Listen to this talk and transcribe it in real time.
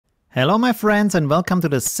Hello my friends, and welcome to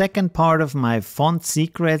the second part of my font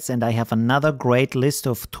secrets, and I have another great list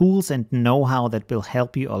of tools and know-how that will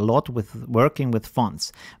help you a lot with working with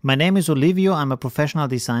fonts. My name is Olivio, I'm a professional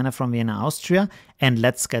designer from Vienna, Austria, and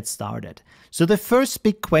let's get started. So the first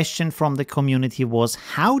big question from the community was,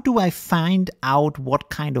 how do I find out what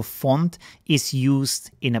kind of font is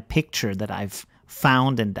used in a picture that I've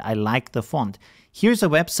found and I like the font? Here's a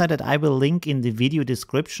website that I will link in the video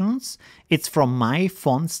descriptions. It's from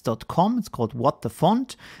myfonts.com. It's called What the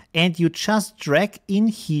Font. And you just drag in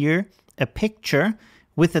here a picture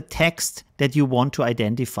with a text that you want to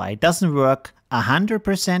identify. It doesn't work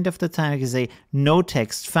 100% of the time. You can say no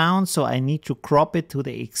text found, so I need to crop it to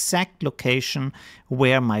the exact location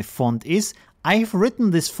where my font is. I've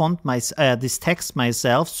written this this text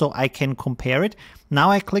myself, so I can compare it.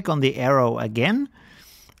 Now I click on the arrow again,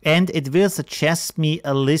 and it will suggest me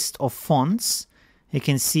a list of fonts. You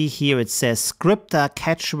can see here it says Scripta,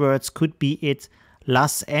 Catchwords could be it,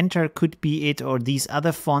 Las Enter could be it, or these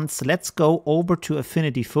other fonts. Let's go over to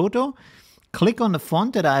Affinity Photo, click on the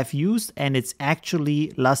font that I've used, and it's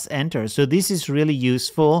actually Las Enter. So this is really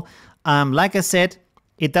useful. Like I said,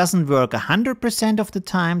 it doesn't work 100% of the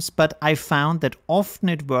times, but I found that often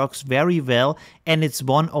it works very well, and it's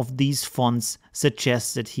one of these fonts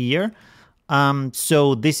suggested here.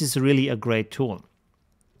 So this is really a great tool.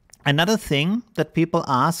 Another thing that people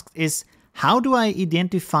ask is, how do I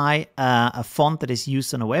identify a font that is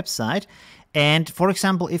used on a website? And for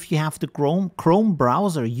example, if you have the Chrome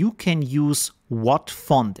browser, you can use What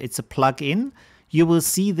Font. It's a plugin. You will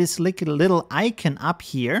see this little icon up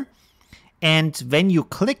here. And when you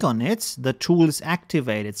click on it, the tool is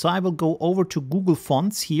activated. So I will go over to Google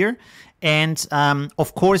Fonts here. And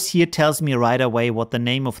of course, here tells me right away what the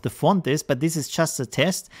name of the font is. But this is just a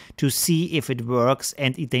test to see if it works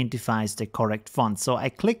and identifies the correct font. So I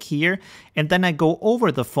click here and then I go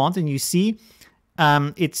over the font, and you see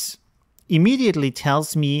it immediately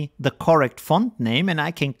tells me the correct font name, and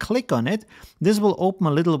I can click on it. This will open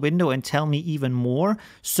a little window and tell me even more.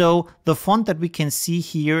 So the font that we can see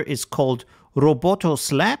here is called Roboto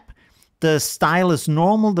Slap. The style is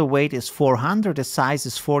normal, the weight is 400, the size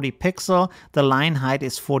is 40 pixel, the line height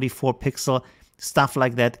is 44 pixel, stuff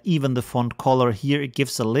like that. Even the font color here, it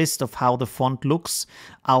gives a list of how the font looks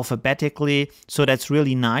alphabetically. So that's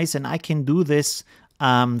really nice, and I can do this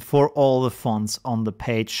for all the fonts on the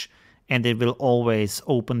page, and it will always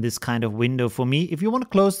open this kind of window for me. If you want to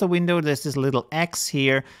close the window, there's this little X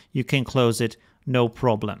here. You can close it, no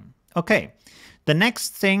problem. Okay, the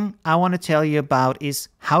next thing I want to tell you about is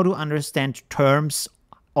how to understand terms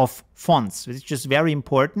of fonts, which is just very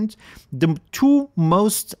important. The two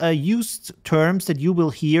most used terms that you will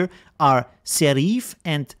hear are serif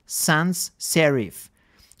and sans serif.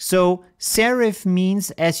 So serif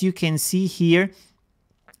means, as you can see here,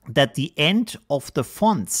 that the end of the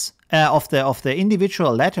fonts of the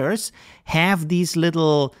individual letters have these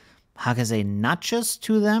little, how can I say, notches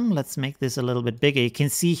to them. Let's make this a little bit bigger. You can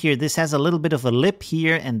see here, this has a little bit of a lip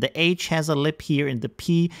here, and the H has a lip here, and the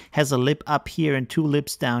P has a lip up here, and two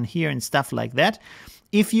lips down here, and stuff like that.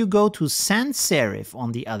 If you go to sans serif,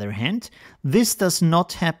 on the other hand, this does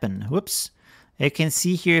not happen. Whoops. You can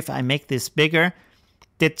see here, if I make this bigger,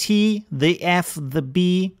 the T, the F, the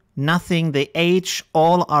B, nothing, the H,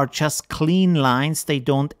 all are just clean lines. They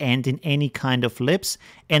don't end in any kind of lips.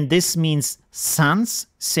 And this means sans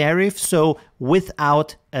serif, so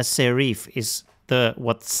without a serif is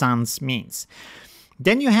what sans means.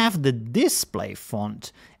 Then you have the display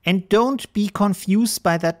font. And don't be confused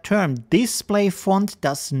by that term. Display font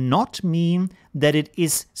does not mean that it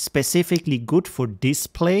is specifically good for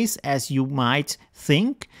displays, as you might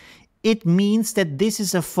think. It means that this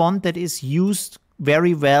is a font that is used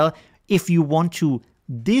very well if you want to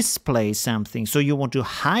display something, so you want to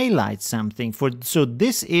highlight something. So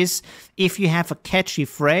this is if you have a catchy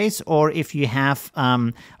phrase, or if you have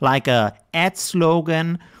like a ad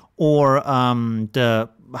slogan, or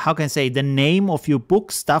how can I say, the name of your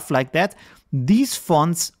book, stuff like that. These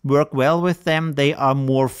fonts work well with them. They are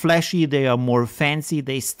more flashy, they are more fancy,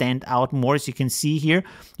 they stand out more. As you can see here,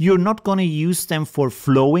 you're not going to use them for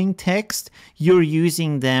flowing text. You're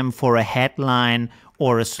using them for a headline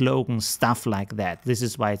or a slogan, stuff like that. This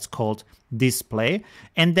is why it's called display.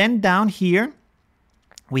 And then down here,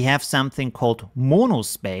 we have something called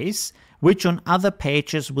monospace, which on other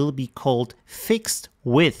pages will be called fixed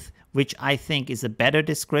width, which I think is a better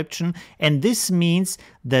description. And this means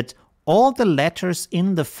that all the letters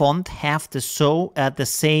in the font have the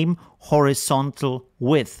same horizontal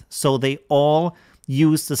width. So they all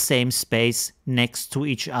use the same space next to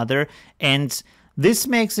each other. And This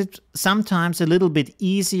makes it sometimes a little bit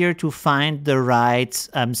easier to find the right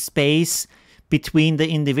space between the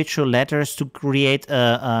individual letters to create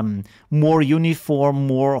a more uniform,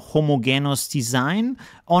 more homogeneous design.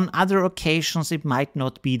 On other occasions, it might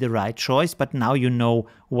not be the right choice, but now you know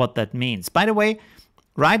what that means. By the way,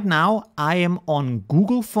 right now I am on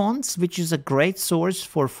Google Fonts, which is a great source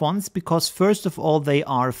for fonts because first of all, they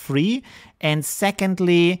are free. And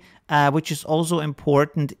secondly, which is also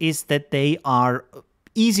important, is that they are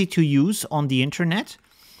easy to use on the internet.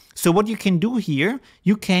 So what you can do here,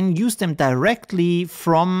 you can use them directly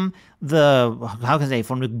from the,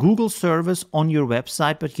 from the Google service on your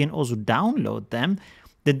website, but you can also download them.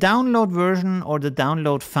 The download version or the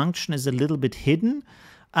download function is a little bit hidden.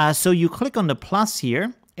 So you click on the plus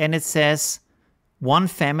here and it says one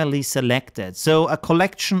family selected. So a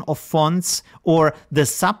collection of fonts or the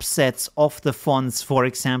subsets of the fonts, for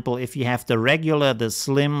example, if you have the regular, the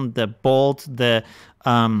slim, the bold, the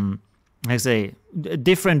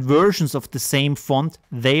different versions of the same font,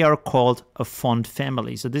 they are called a font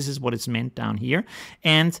family. So this is what it's meant down here.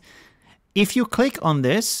 And if you click on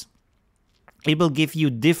this, it will give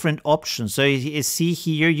you different options. So you see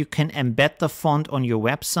here, you can embed the font on your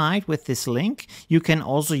website with this link. You can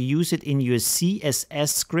also use it in your CSS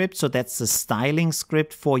script. So that's the styling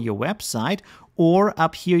script for your website. Or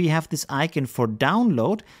up here you have this icon for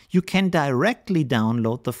download. You can directly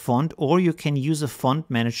download the font, or you can use a font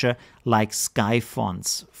manager like Sky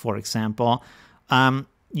Fonts, for example.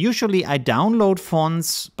 Usually I download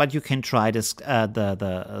fonts, but you can try this,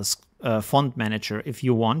 font manager if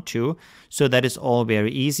you want to. So that is all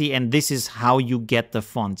very easy. And this is how you get the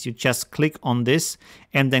fonts. You just click on this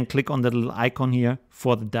and then click on the little icon here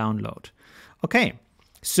for the download. Okay,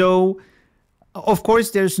 so of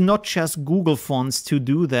course, there's not just Google Fonts to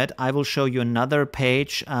do that. I will show you another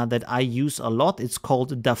page that I use a lot. It's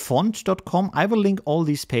called dafont.com. I will link all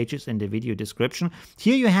these pages in the video description.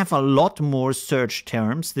 Here you have a lot more search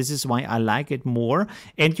terms. This is why I like it more.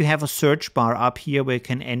 And you have a search bar up here where you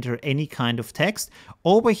can enter any kind of text.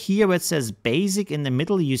 Over here where it says basic in the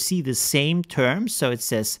middle, you see the same terms. So it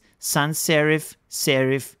says sans serif,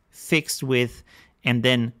 serif, fixed width, and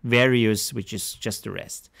then various, which is just the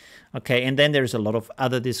rest. Okay, and then there's a lot of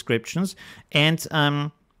other descriptions. And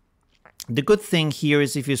the good thing here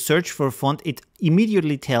is if you search for a font, it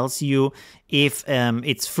immediately tells you if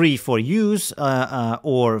it's free for use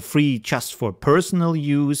or free just for personal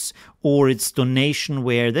use, or it's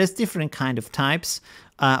donationware. There's different kind of types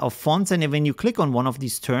of fonts. And when you click on one of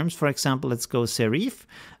these terms, for example, let's go serif,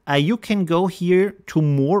 you can go here to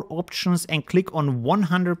more options and click on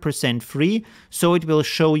 100% free. So it will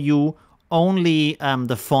show you only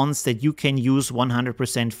the fonts that you can use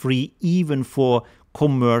 100% free, even for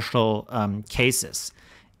commercial cases.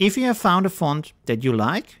 If you have found a font that you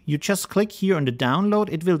like, you just click here on the download.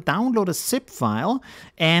 It will download a zip file.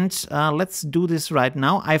 And let's do this right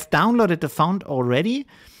now. I've downloaded the font already.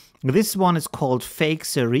 This one is called Fake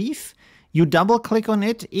Serif. You double click on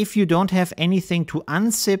it. If you don't have anything to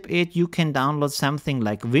unzip it, you can download something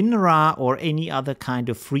like WinRAR or any other kind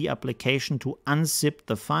of free application to unzip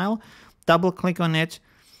the file. Double click on it.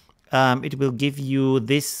 It will give you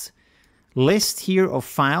this list here of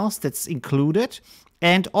files that's included.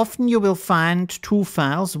 And often you will find two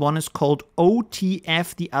files. One is called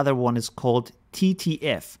OTF, the other one is called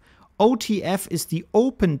TTF. OTF is the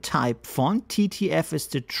open type font. TTF is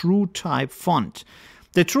the true type font.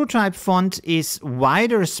 The true type font is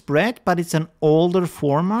wider spread, but it's an older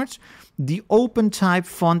format. The open type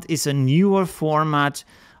font is a newer format,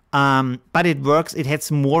 but it works. It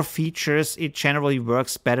has more features. It generally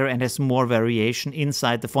works better and has more variation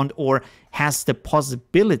inside the font, or has the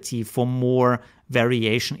possibility for more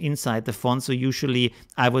variation inside the font. So usually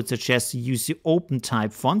I would suggest you use the open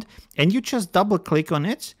type font, and you just double click on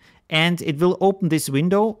it and it will open this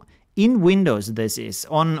window. In Windows, this is.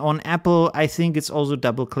 On Apple, I think it's also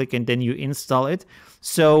double click and then you install it.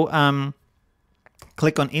 So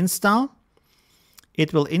click on install.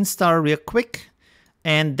 It will install real quick.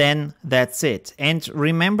 And then that's it. And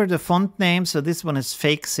remember the font name. So this one is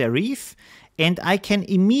Fake Serif. And I can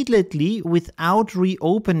immediately, without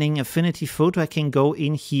reopening Affinity Photo, I can go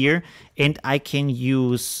in here and I can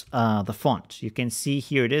use the font. You can see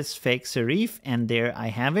here it is, Fake Serif, and there I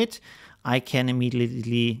have it. I can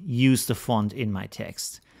immediately use the font in my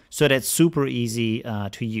text. So that's super easy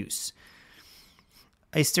to use.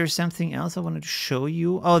 Is there something else I wanted to show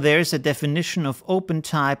you? Oh, there's a definition of open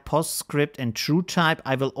type, PostScript, and true type.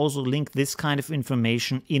 I will also link this kind of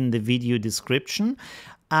information in the video description.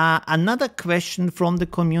 Another question from the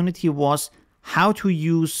community was how to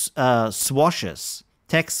use swashes,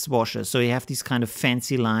 text swashes. So you have these kind of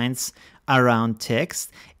fancy lines around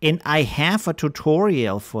text, and I have a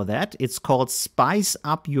tutorial for that. It's called Spice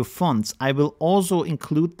Up Your Fonts. I will also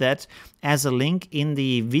include that as a link in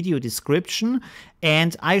the video description,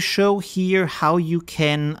 and I show here how you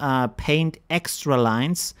can paint extra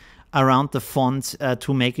lines around the font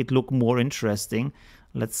to make it look more interesting.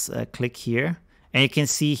 Let's click here. And you can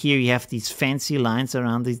see here you have these fancy lines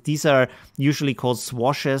around these. These are usually called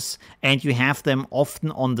swashes, and you have them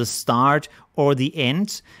often on the start or the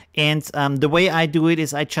end. And the way I do it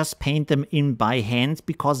is I just paint them in by hand,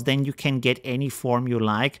 because then you can get any form you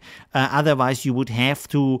like. Otherwise, you would have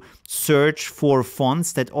to search for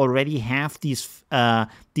fonts that already have these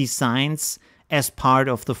designs as part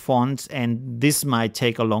of the font, and this might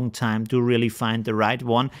take a long time to really find the right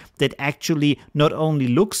one that actually not only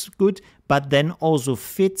looks good, but then also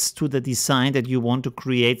fits to the design that you want to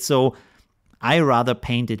create. So I rather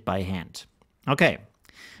paint it by hand. Okay.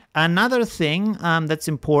 Another thing that's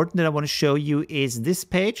important that I want to show you is this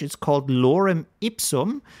page. It's called Lorem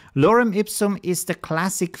Ipsum. Lorem Ipsum is the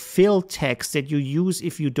classic fill text that you use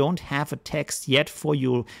if you don't have a text yet for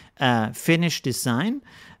your finished design.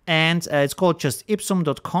 And it's called just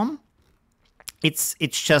ipsum.com. It's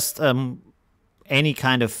just any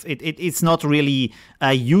kind of, it's not really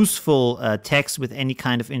a useful text with any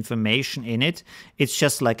kind of information in it. It's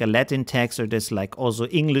just like a Latin text, or there's like also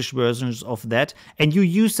English versions of that. And you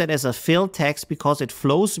use that as a fill text because it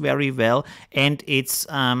flows very well, and it's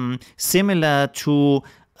similar to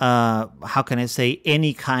how can I say,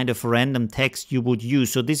 any kind of random text you would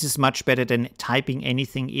use. So this is much better than typing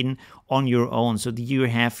anything in on your own. So you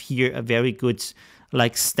have here a very good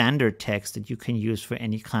like standard text that you can use for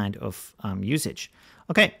any kind of usage.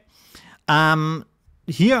 Okay,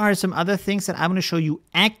 here are some other things that I'm going to show you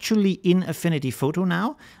actually in Affinity Photo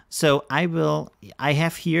now. So I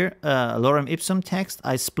have here a Lorem Ipsum text.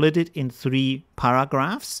 I split it in 3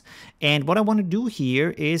 paragraphs. And what I want to do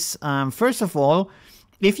here is, first of all,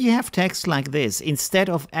 if you have text like this, instead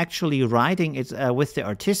of actually writing it with the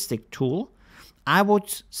artistic tool, I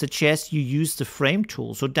would suggest you use the frame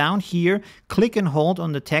tool. So down here, click and hold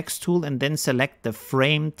on the text tool and then select the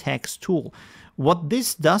frame text tool. What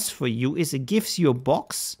this does for you is it gives you a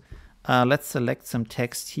box. Let's select some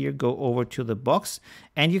text here, go over to the box,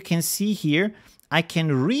 and you can see here, I can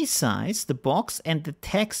resize the box and the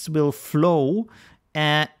text will flow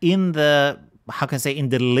in the, how can I say, in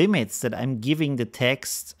the limits that I'm giving the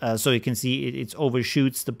text. So you can see it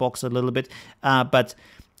overshoots the box a little bit, but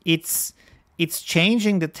it's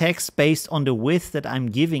changing the text based on the width that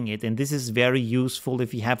I'm giving it. And this is very useful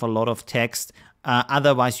if you have a lot of text.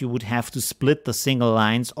 Otherwise, you would have to split the single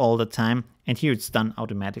lines all the time. And here it's done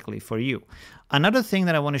automatically for you. Another thing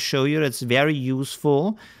that I want to show you that's very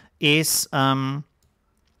useful is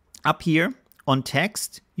up here on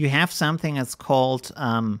text, you have something that's called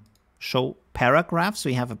show paragraph. So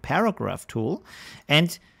you have a paragraph tool.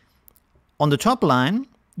 And on the top line,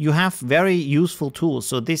 you have very useful tools.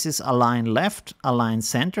 So this is align left, align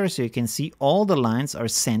center. So you can see all the lines are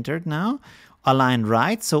centered now. Align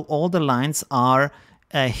right. So all the lines are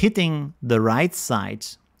hitting the right side.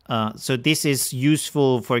 So this is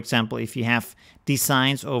useful, for example, if you have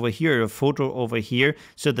designs over here, a photo over here,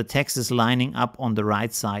 so the text is lining up on the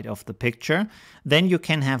right side of the picture. Then you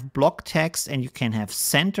can have block text and you can have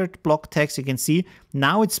centered block text. You can see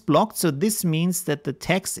now it's blocked. So this means that the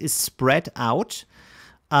text is spread out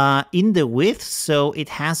in the width, so it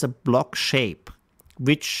has a block shape,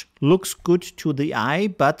 which looks good to the eye,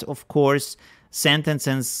 but of course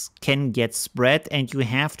sentences can get spread and you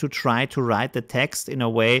have to try to write the text in a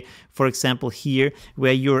way, for example here,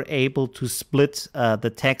 where you're able to split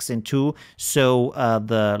the text in 2, so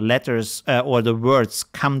the letters or the words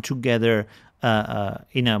come together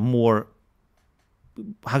in a more,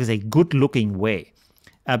 how to say, good looking way.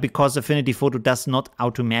 Because Affinity Photo does not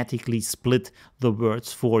automatically split the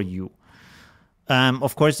words for you.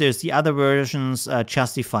 Of course, there's the other versions,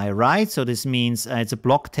 justify right. So this means it's a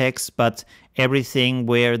block text, but everything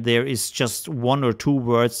where there is just 1 or 2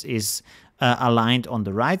 words is aligned on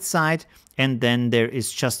the right side. And then there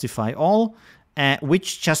is justify all,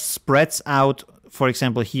 which just spreads out. For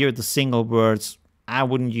example, here, the single words, I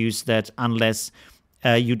wouldn't use that unless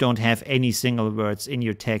you don't have any single words in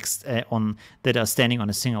your text that are standing on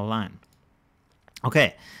a single line.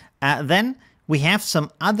 Okay, then we have some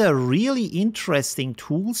other really interesting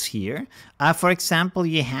tools here. For example,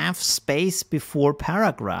 you have space before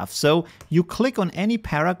paragraph. So you click on any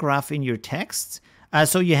paragraph in your text.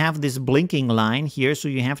 So you have this blinking line here, so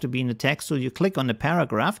you have to be in the text. So you click on the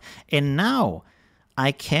paragraph, and now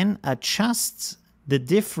I can adjust the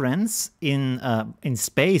difference in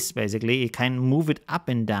space, basically. It can move it up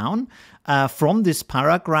and down from this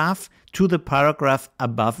paragraph to the paragraph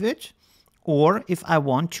above it. Or if I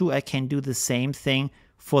want to, I can do the same thing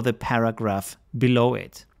for the paragraph below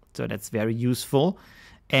it. So that's very useful.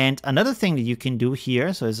 And another thing that you can do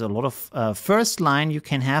here, so there's a lot of first line, you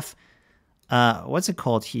can have, what's it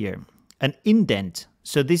called here? An indent.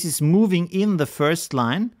 So this is moving in the first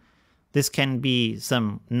line. This can be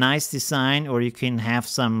some nice design, or you can have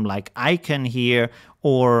some like icon here,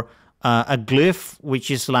 or a glyph,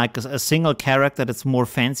 which is like a single character that's more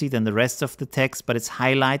fancy than the rest of the text, but it's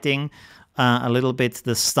highlighting a little bit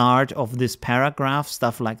the start of this paragraph.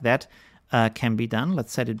 Stuff like that can be done.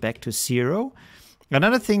 Let's set it back to 0.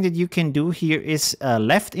 Another thing that you can do here is a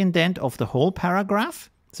left indent of the whole paragraph.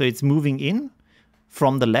 So it's moving in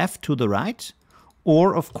from the left to the right.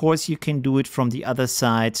 Or, of course, you can do it from the other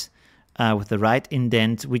side with the right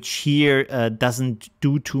indent, which here doesn't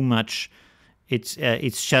do too much.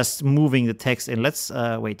 It's just moving the text. And let's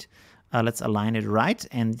let's align it right,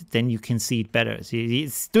 and then you can see it better. So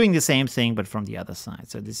it's doing the same thing, but from the other side.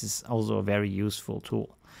 So this is also a very useful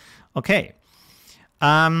tool. Okay.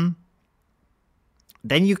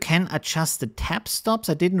 Then you can adjust the tab stops.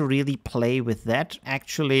 I didn't really play with that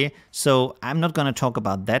actually, so I'm not going to talk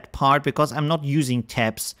about that part because I'm not using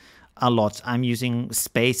tabs a lot. I'm using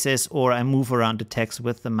spaces, or I move around the text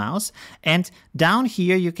with the mouse. And down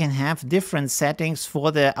here you can have different settings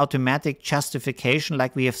for the automatic justification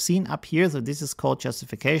like we have seen up here. So this is called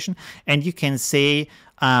justification, and you can say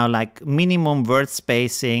like minimum word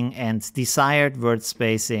spacing and desired word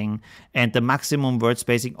spacing and the maximum word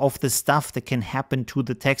spacing of the stuff that can happen to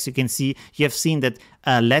the text. You can see, you have seen that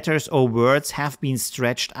letters or words have been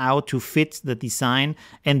stretched out to fit the design,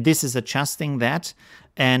 and this is adjusting that.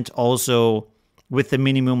 And also with the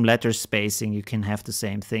minimum letter spacing, you can have the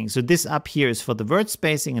same thing. So this up here is for the word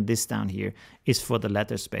spacing, and this down here is for the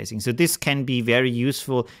letter spacing. So this can be very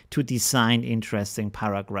useful to design interesting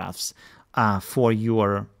paragraphs for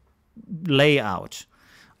your layout.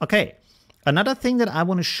 Okay, another thing that I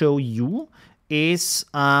want to show you is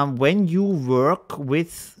when you work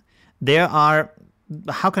with, there are,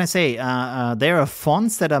 how can I say, there are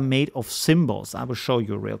fonts that are made of symbols. I will show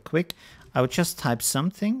you real quick. I will just type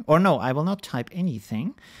something, or no, I will not type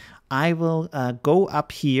anything. I will go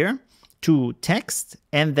up here to text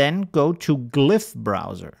and then go to glyph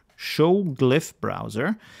browser, show glyph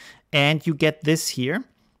browser, and you get this here.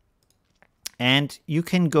 And you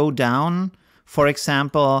can go down, for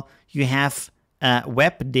example, you have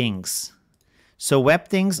webdings. So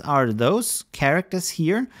webdings are those characters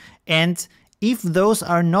here, and if those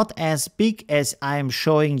are not as big as I am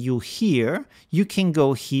showing you here, you can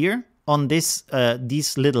go here on this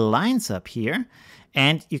these little lines up here,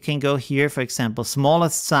 and you can go here, for example,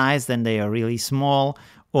 smallest size, then they are really small,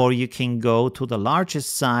 or you can go to the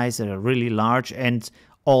largest size that are really large, and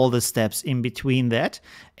all the steps in between that.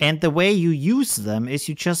 And the way you use them is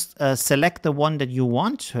you just select the one that you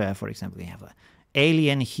want to have. For example, you have an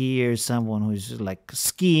alien here, someone who's like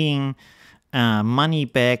skiing, money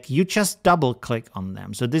bag. You just double click on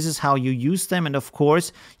them. So this is how you use them. And of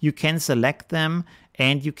course, you can select them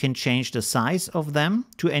and you can change the size of them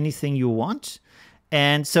to anything you want.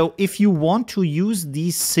 And so if you want to use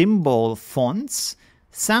these symbol fonts,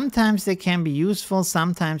 sometimes they can be useful,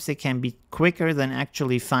 sometimes they can be quicker than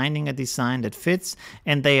actually finding a design that fits,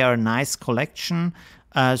 and they are a nice collection.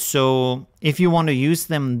 So if you want to use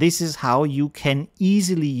them, this is how you can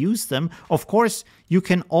easily use them. Of course, you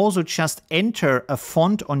can also just enter a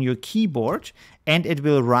font on your keyboard and it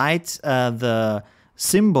will write the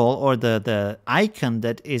symbol or the icon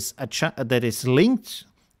that is linked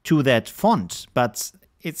to that font. But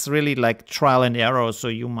it's really like trial and error, so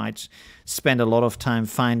you might spend a lot of time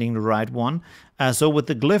finding the right one. So with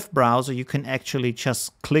the glyph browser, you can actually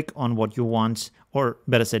just click on what you want, or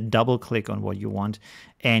better said, double click on what you want,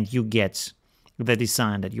 and you get the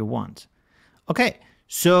design that you want. Okay,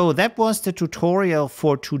 so that was the tutorial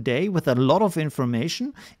for today with a lot of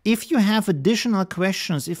information. If you have additional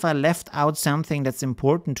questions, if I left out something that's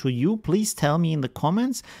important to you, please tell me in the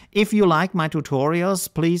comments. If you like my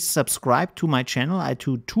tutorials, please subscribe to my channel. I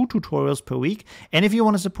do 2 tutorials per week. And if you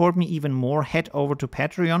want to support me even more, head over to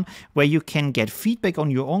Patreon, where you can get feedback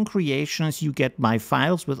on your own creations. You get my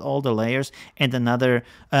files with all the layers and a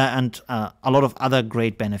lot of other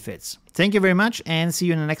great benefits. Thank you very much and see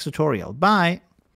you in the next tutorial. Bye.